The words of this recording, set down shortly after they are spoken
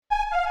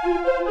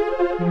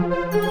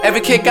Every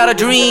kid got a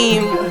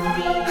dream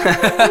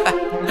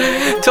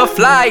to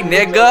fly,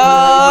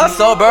 nigga.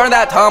 So burn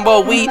that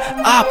tumbleweed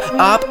up,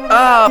 up,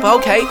 up.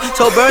 Okay,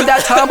 so burn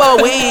that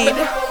tumbleweed.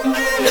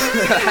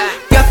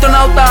 ¿Qué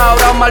astronauta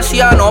ahora un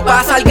marciano?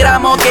 Pasa el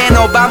gramo que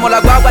nos vamos,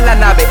 la guagua en la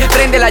nave.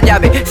 Prende la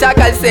llave,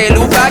 saca el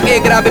celu pa' que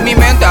grabe mi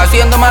mente.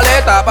 Haciendo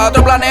maleta pa'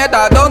 otro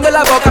planeta donde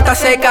la boca está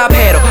seca,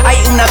 pero hay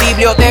una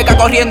biblioteca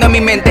corriendo en mi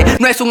mente.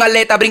 No es un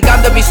atleta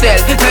brincando en mi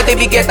cel, no es de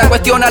brigueta,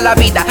 cuestiona la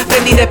vida.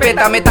 Prende y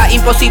respeta, meta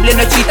imposible,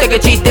 no existe que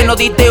chiste. No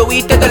diste,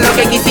 huiste de lo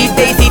que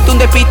quisiste. Hiciste un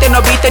despiste,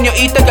 no viste ni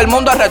oíste que el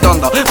mundo es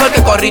redondo.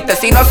 Porque corriste,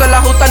 si no se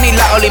la justa ni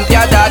la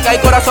olimpiada. Acá hay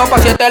corazón pa'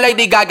 7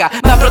 Lady Gaga.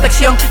 Más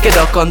protección que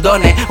 2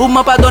 condones. Un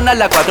mapa donar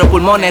las 4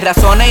 pulmones.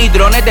 Razones y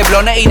drones de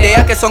blones.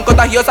 Ideas que son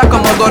contagiosas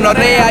como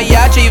gonorrea y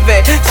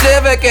HIV. Se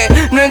ve que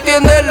no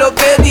entiendes lo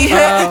que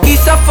dije.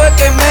 Quizás fue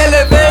que me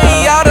levé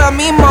y ahora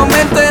mismo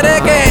me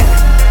enteré que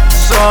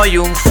soy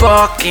un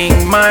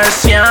fucking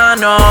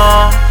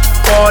marciano.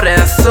 Por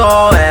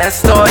eso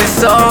estoy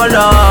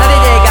solo. Nadie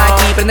llega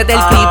aquí, préndete el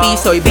creepy.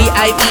 Soy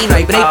VIP, no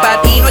hay break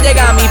pa' ti. No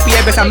llega a mis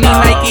pies, besa mi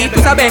Nike.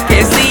 Tú sabes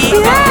que sí.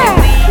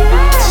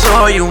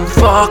 Soy un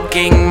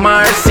fucking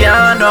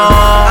marciano.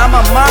 I'm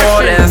a Martian,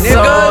 por eso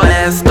nigga.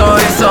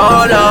 estoy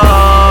solo.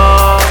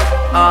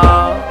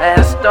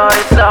 Estoy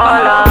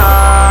solo.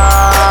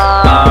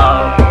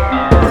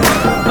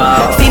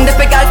 Sin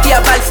despegar fui a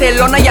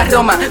Barcelona y a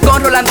Roma.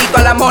 Con Rolandito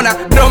a la mona.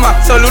 Roma,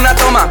 solo una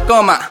toma,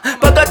 coma.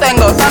 Porque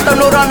tengo tantas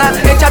neuronas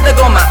hechas de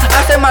goma.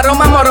 Hacen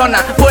maroma morona,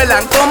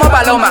 vuelan como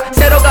paloma.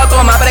 Cero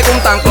coma,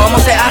 preguntan cómo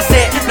se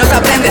hace. No se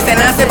aprende, se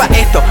nace pa'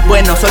 esto.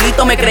 Bueno,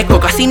 solito me crezco,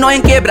 casi no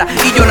en quiebra.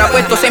 Y yo no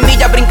apuesto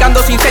semillas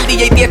brincando sin ser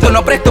DJ Tiesto.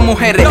 No presto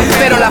mujeres,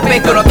 pero las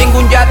pesco. No tengo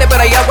un yate,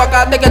 pero hay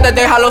aguacate que te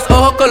deja los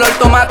ojos color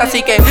tomate.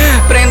 Así que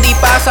prende y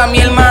pasa mi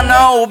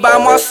hermano.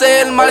 Vamos a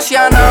ser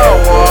marciano.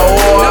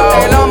 No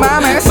te lo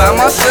mames.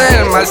 Vamos a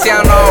ser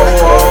marciano.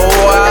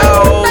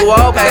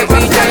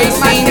 Baby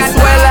J Sin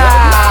Suela.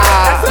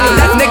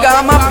 Nigga,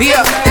 I'm up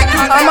here.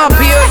 I'm up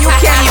here. You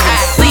can't even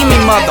see me,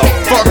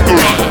 motherfucker.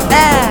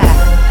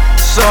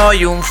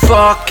 Soy un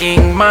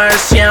fucking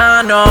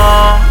marciano.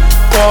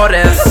 Por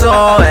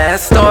eso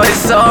estoy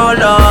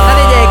solo.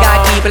 Nadie llega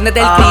aquí,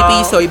 préndete el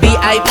creepy. Soy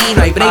VIP,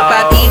 no hay break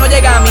pa' ti. No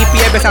llega a mis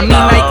pies, besa mi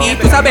Nike.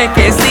 Tú sabes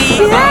que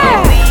sí.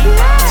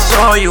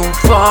 Soy un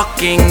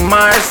fucking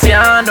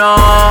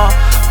marciano.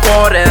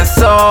 Por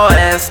eso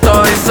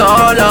estoy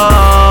solo.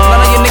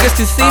 None of you niggas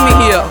can see me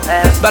here,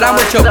 but I'm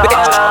with your bitch.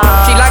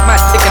 She like my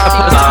dick in the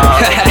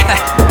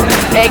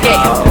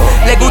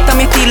le gusta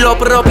mi estilo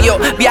propio.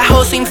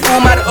 Viajo sin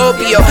fumar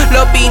opio.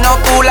 Los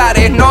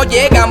binoculares no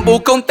llegan,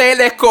 busco un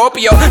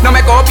telescopio. No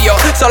me copio,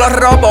 solo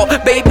robo.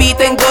 Baby,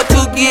 tengo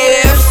to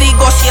give.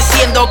 Sigo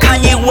siendo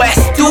Kanye West.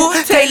 Tú,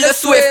 Taylor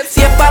Swift.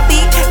 Si es pa'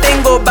 ti,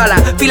 tengo bala.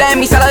 Fila en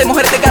mi sala de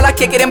mujeres de galas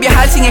que quieren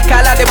viajar sin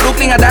escala. De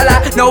Brooklyn a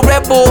Dallas, no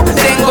Red Bull.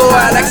 Tengo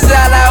a la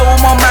exhala,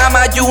 humo,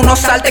 mama. You no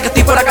salte que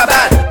estoy por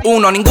acabar.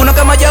 Uno, ninguno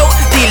como yo,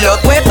 dilo.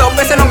 Pues 2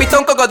 veces no han visto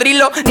un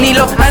cocodrilo, ni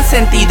lo han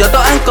sentido,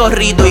 todos han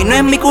corrido. Y no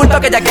es mi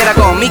culpa que ella quiera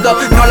conmigo.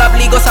 No la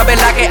aplico,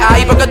 sabes la que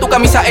hay. Porque tu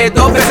camisa es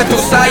 2 veces tu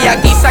size.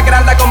 Aquí se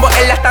agranda con vos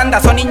en la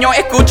tanda. Son niños,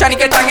 escuchan y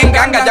que están en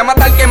ganga. Llama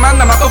tal que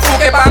manda, más tofu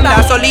que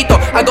panda. Solito,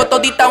 hago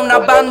todita una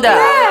banda.